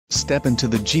Step into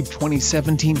the Jeep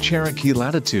 2017 Cherokee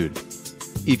Latitude.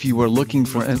 If you are looking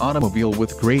for an automobile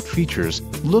with great features,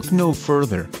 look no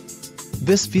further.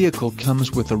 This vehicle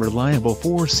comes with a reliable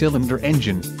 4-cylinder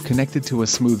engine, connected to a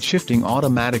smooth shifting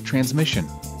automatic transmission.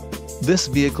 This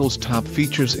vehicle's top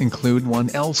features include one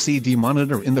LCD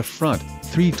monitor in the front,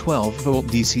 3 12-volt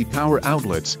DC power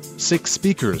outlets, 6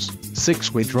 speakers,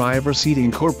 6-way driver seat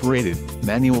incorporated,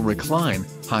 manual recline,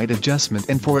 height adjustment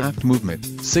and fore-aft movement,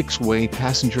 6-way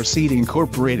passenger seat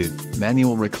incorporated,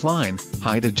 manual recline,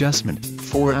 height adjustment,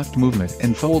 fore-aft movement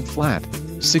and fold flat,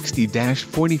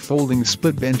 60-40 folding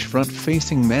split bench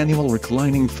front-facing manual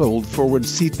reclining fold forward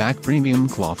seat back premium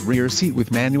cloth rear seat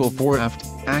with manual fore-aft,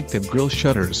 active grille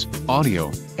shutters, audio,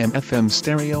 AM/FM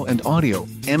stereo and audio,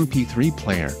 MP3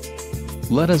 player.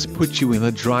 Let us put you in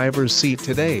the driver's seat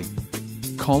today.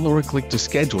 Call or click to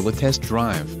schedule a test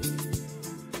drive.